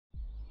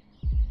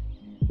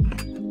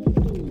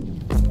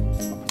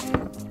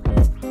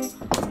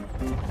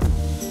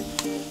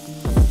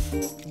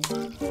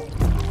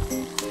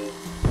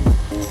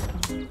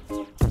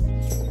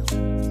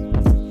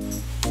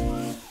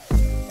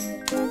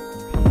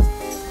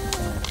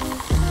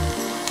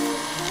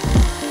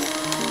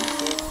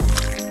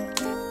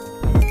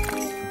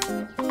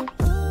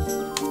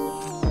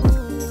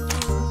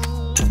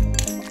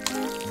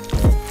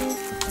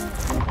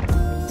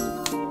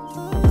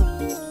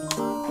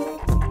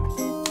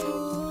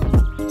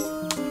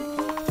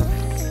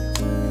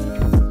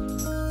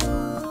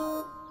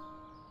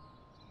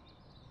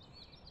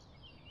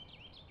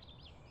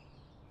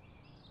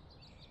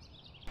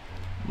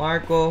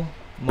Marco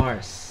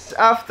Mars.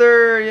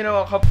 After, you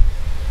know, a couple...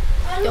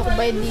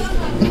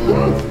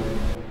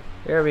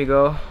 There we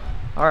go.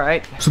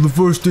 Alright. So the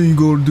first thing you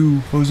gotta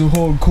do as a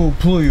hardcore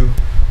player,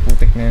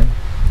 putik na yan.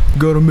 You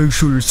gotta make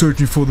sure you're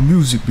searching for the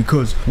music,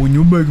 because when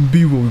you're making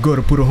B-roll, you gotta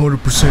put 100%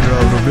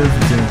 out of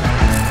everything.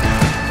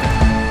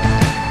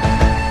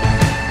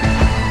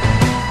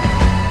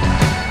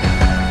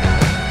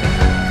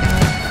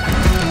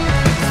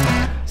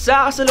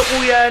 Sa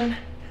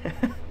kasalukuyan,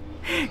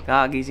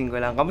 kakagising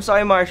ko lang. Kamusta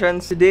kayo,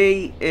 Martians?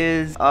 Today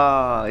is,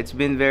 it's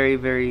been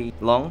very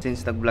long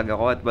since nag-vlog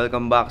ako, at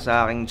welcome back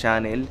sa aking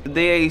channel.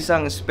 Today ay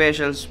isang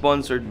special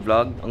sponsored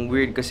vlog. Ang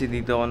weird kasi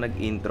dito ako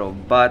nag-intro,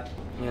 but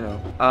you know,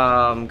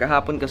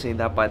 kahapon kasi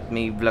dapat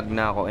may vlog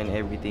na ako and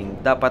everything.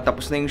 Dapat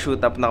tapos na yung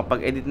shoot up,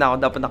 nakapag-edit na ako,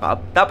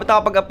 dapat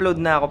nakapag-upload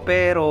na ako,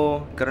 pero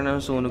nagkaroon na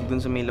ng sunog dun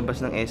sa may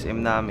labas ng SM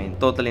namin.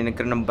 Totally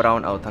nagkaroon ng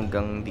brownout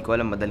hanggang di ko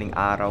alam, madaling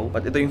araw.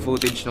 But ito yung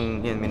footage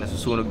nung yan, may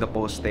nasusunog na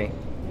poste.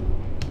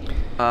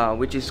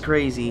 Which is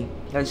crazy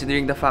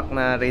considering the fact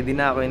na ready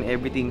na ako and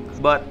everything.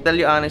 But tell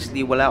you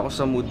honestly, wala ako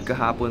sa mood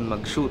kahapon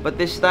mag-shoot.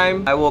 But this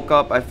time, I woke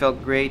up, I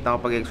felt great.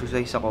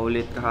 Nakapag-exercise ako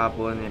ulit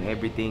kahapon and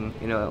everything.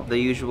 You know, the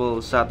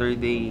usual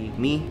Saturday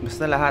me.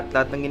 Basta lahat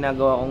ng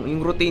ginagawa kong,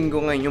 yung routine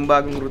ko ngayon, yung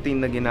bagong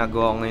routine na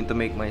ginagawa ko ngayon to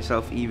make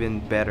myself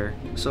even better.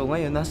 So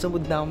ngayon, nasa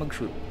mood na ako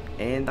mag-shoot.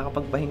 And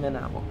nakapagpahinga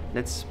na ako.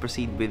 Let's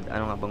proceed with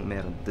ano nga bang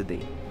meron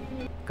today.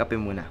 Kape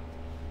muna.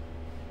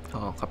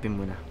 Oo, kape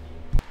muna.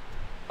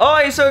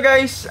 Okay, so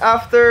guys,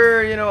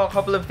 after, you know, a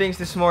couple of things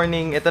this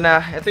morning, ito na.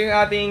 Ito yung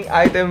ating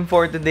item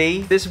for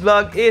today. This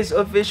vlog is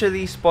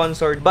officially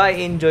sponsored by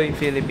Injoy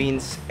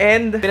Philippines.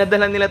 And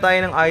pinadala nila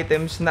tayo ng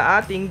items na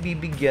ating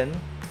bibigyan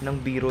ng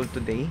B-roll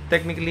today.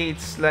 Technically,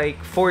 it's like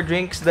 4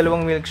 drinks, 2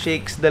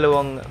 milkshakes,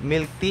 2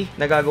 milk tea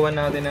na gagawin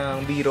natin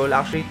ng B-roll.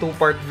 Actually,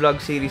 2-part vlog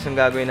series ang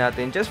gagawin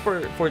natin just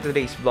for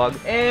today's vlog.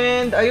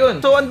 And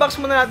ayun. So, unbox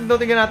muna natin ito.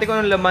 Tingnan natin kung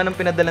anong laman ng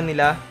pinadala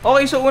nila.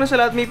 Okay, so una sa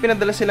lahat, may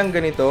pinadala silang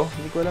ganito.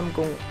 Hindi ko alam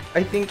kung,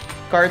 I think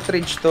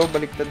cartridge to,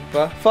 baliktad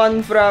pa. Fun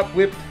Frap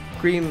Whipped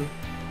Cream.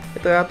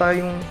 Ito yata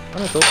yung,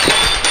 ano to?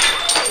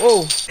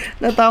 Oh,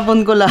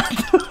 natapon ko lahat.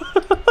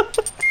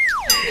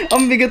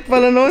 Ang bigat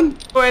pala nun.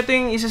 So, ito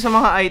yung isa sa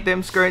mga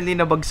items. Currently,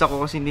 nabagsak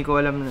ko kasi hindi ko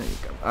alam na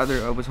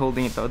I was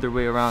holding it the other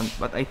way around.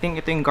 But I think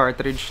ito yung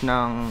cartridge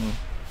ng...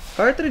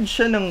 Cartridge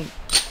siya ng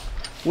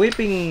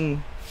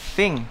whipping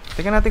thing.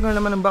 Tingnan natin kung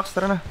naman ng box.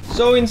 Tara na.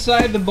 So,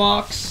 inside the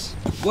box,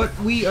 what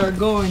we are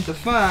going to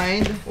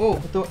find... Oh,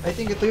 ito, I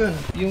think ito yun.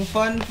 Yung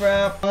Fun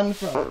Frap.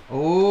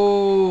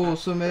 Oh,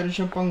 so meron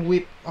siyang pang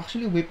whip.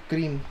 Actually, whipped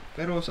cream.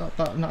 Pero sa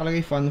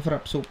nakalagay Fun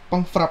Frap. So,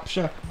 pang frap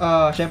siya.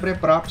 Syempre,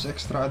 props.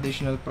 Extra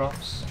additional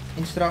props.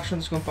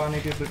 Instructions kung paano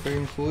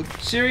i-prepare yung food.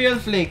 Cereal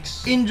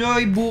flakes.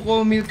 Injoy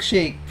Buko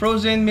milkshake.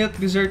 Frozen milk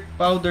dessert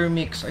powder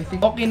mix. I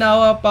think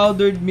Okinawa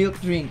powdered milk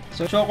drink.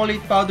 So,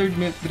 chocolate powdered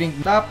milk drink.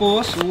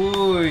 Tapos,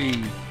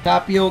 uy,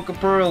 tapioca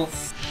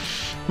pearls.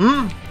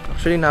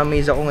 Actually,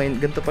 na-amaze ako ngayon.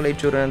 Ganito pala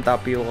itsura ng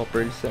tapioca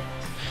pearls.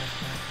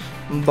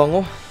 Ang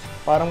bango.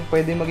 Parang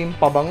pwede maging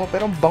pabango,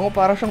 pero bango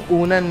para siyang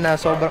unan na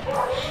sobrang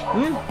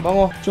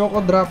bango. Choco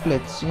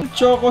droplets,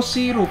 choco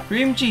syrup,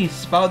 cream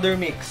cheese powder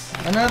mix,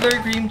 another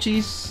cream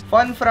cheese,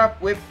 Fun Frap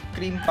whipped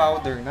cream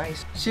powder,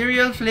 nice.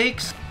 Cereal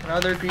flakes,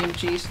 another cream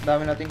cheese,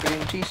 dami nating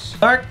cream cheese.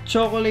 Dark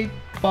chocolate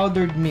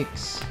powdered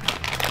mix.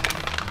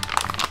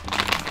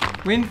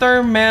 Winter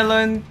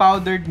melon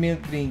powdered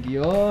milk drink.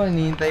 Yun,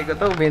 hinihintay ko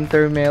to,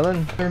 winter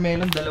melon. Winter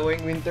melon,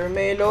 dalawang winter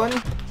melon.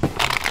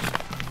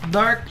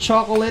 Dark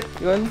chocolate,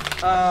 yun.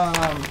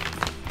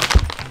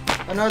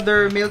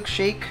 Another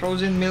milkshake,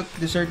 frozen milk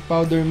dessert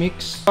powder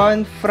mix.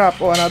 Fun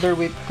Frap, another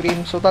whipped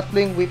cream. So, tatlo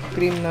yung whipped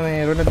cream na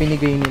meron na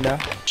binigay nila.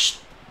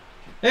 Shh!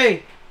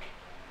 Hey!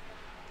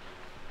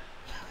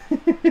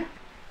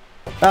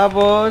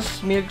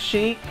 Tapos,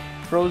 milkshake.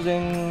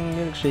 Frozen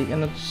milkshake.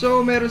 Ano?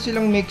 So, meron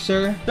silang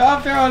mixer. So,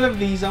 after all of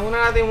these, ang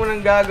una natin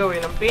munang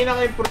gagawin, ang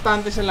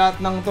pinaka-importante sa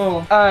lahat ng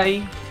to ay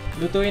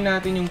lutuin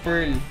natin yung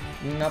pearl.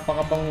 Yung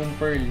napakabangong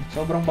pearl.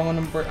 Sobrang bango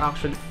ng pearl.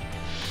 Actually,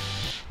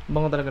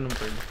 bango talaga ng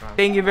pearl.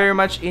 Thank you very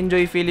much,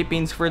 Injoy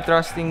Philippines, for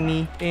trusting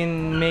me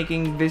in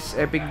making this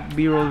epic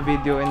B-roll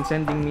video and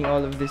sending me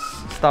all of this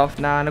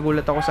stuff. Na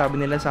nagulat ako, sabi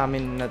nila sa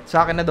amin,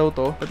 sa akin na daw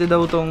to. Pati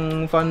daw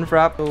tong Fun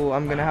Frap. So,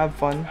 I'm gonna have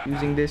fun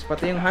using this.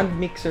 Pati yung hand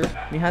mixer.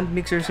 May hand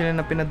mixer sila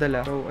na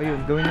pinadala. So,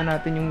 ayun. Gawin na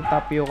natin yung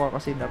tapioca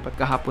kasi dapat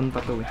kahapon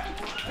pa to eh.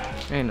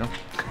 Ayun o.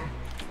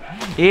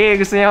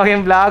 Gusto niya ako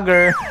yung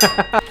vlogger.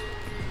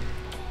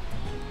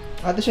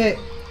 Ate She,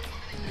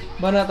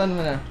 banatan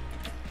mo na.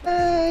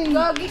 Ay!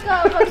 Gagi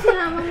ka, pag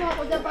sinama mo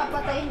ako dyan,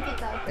 papatayin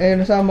kita. Eh,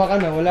 nasama ka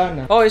na, wala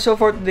na. Okay, so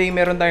for today,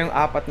 meron tayong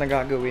 4 na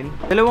gagawin.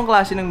 Dalawang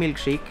klase ng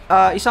milkshake.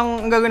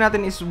 Isang ang gagawin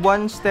natin is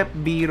 1-step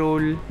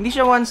B-roll. Hindi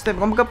siya 1-step,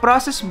 kumbaga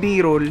process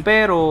B-roll.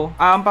 Pero,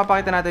 ang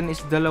papakita natin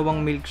is 2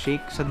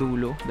 milkshake sa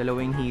dulo. 2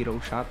 hero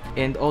shot.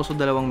 And also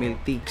 2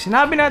 milk tea.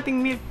 Sinabi nating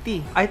milk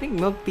tea. I think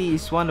milk tea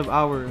is one of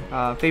our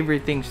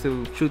favorite things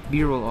to shoot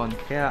B-roll on.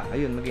 Kaya,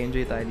 ayun,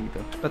 mag-enjoy tayo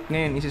dito. But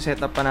ngayon,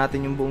 isi-set up pa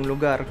natin yung buong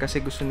lugar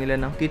kasi gusto nila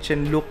ng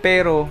kitchen look.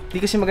 Pero, Hindi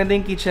kasi maganda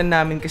yung kitchen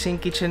namin kasi yung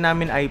kitchen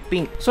namin ay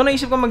pink. So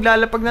naisip ko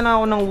maglalapag na lang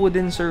ako ng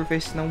wooden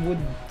surface, ng wood.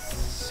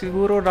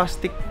 Siguro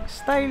rustic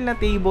style na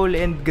table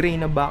and gray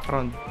na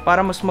background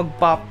para mas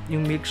mag-pop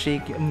yung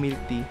milkshake, yung milk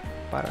tea.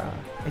 Para,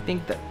 I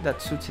think that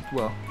suits it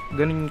well.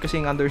 Ganun kasi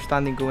yung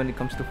understanding ko when it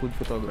comes to food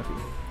photography.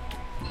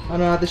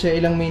 Ano natin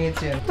siya? Ilang minutes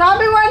yan?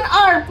 Sabi 1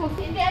 hour po.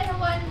 Hindi, ano,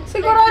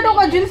 Sigurado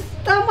ka, Jules,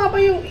 tama ba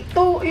yung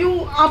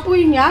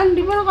apoy niyan?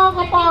 Di ba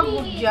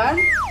nakakapagod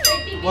yan?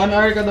 1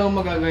 hour ka daw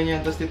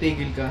magaganyan, tapos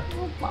titigil ka.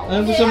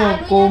 Anong gusto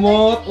mo?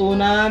 Kumot,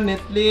 una,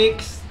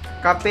 Netflix,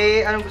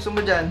 kape, anong gusto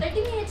mo dyan?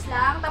 30 minutes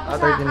lang, tapos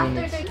 30 after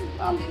minutes.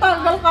 30 Ang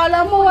tagal,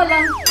 kala mo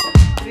walang...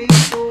 3,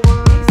 2,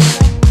 1...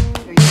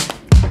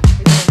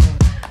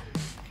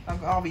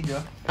 Ako video?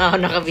 Oo,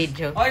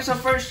 naka-video. Okay, so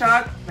first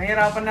shot,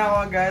 nahirapan na ako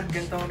agad.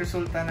 Ganitong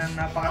resulta na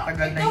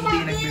napakatagal na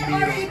hindi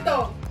nagbibiro. Ito.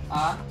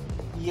 Ah?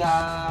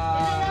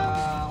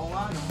 Yeah. Oo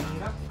nga, no?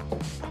 Hirap.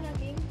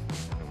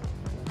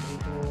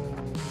 Ito,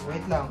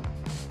 wait lang.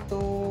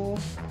 Ito,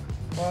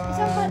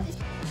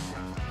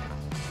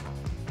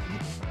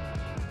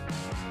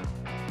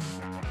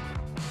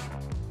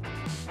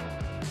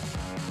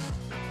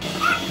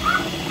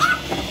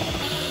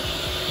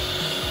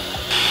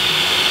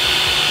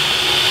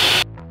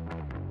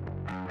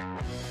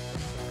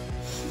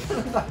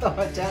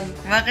 tatawa dyan.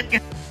 Bakit ka?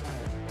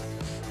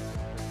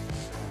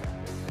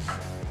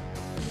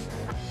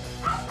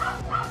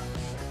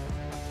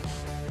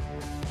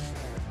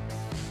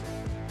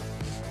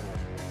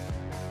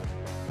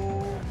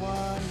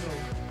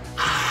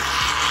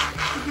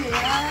 Sige,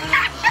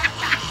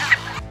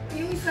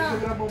 yung isa.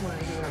 I-grab mo muna,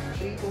 i-grab mo.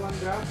 3, 2,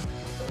 1, grab.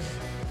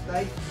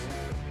 Slide.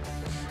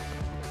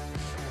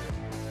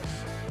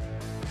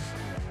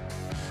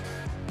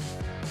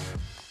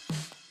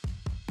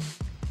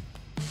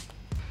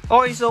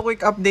 Okay, so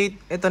quick update.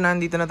 Ito na,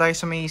 nandito na tayo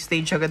sa may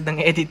stage agad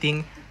ng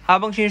editing.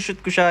 Habang sinushoot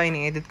ko siya,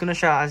 ini-edit ko na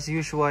siya as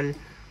usual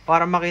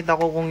para makita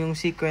ko kung yung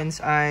sequence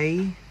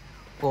ay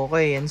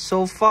okay. And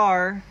so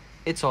far,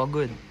 it's all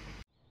good.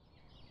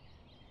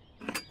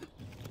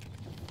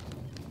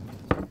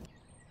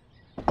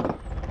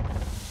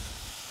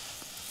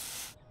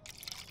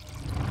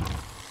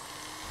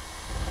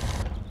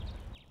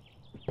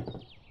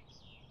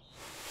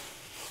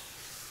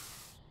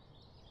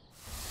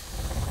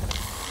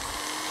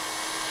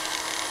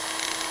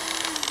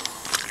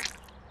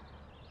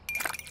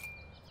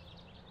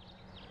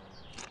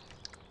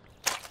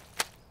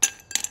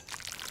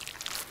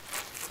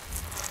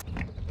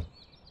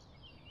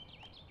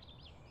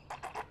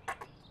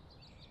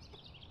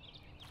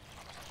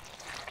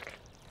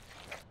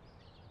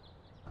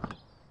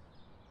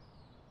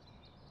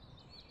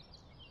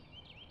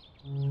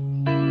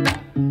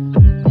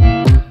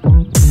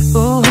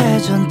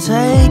 우회전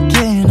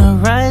taking a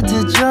ride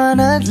to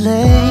Jonah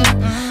Lake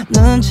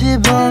눈치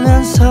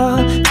보면서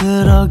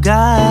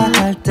들어가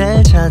할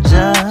때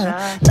찾아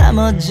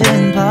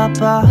나머진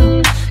바빠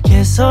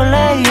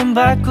개설레임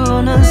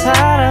바꾸는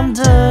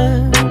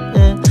사람들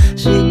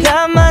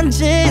시간만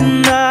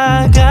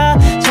지나가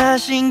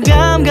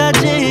자신감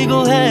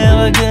가지고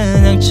해와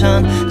그냥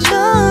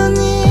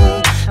천천히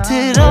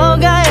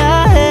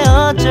들어가야 해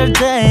어쩔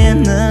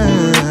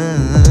때는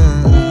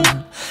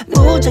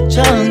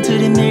무작정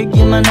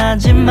들이밀기만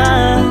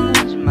하지만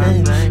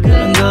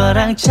그런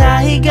거랑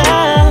차이가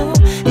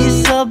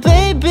있어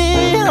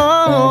baby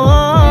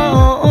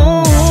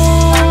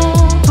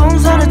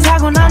풍선을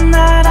타고 난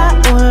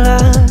날아올라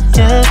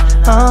yeah,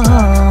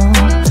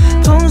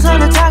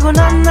 풍선을 타고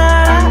난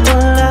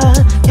날아올라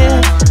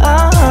yeah,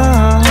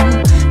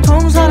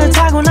 풍선을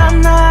타고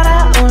난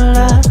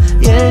날아올라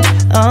yeah,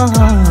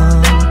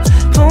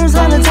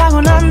 풍선을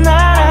타고 난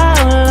날아올라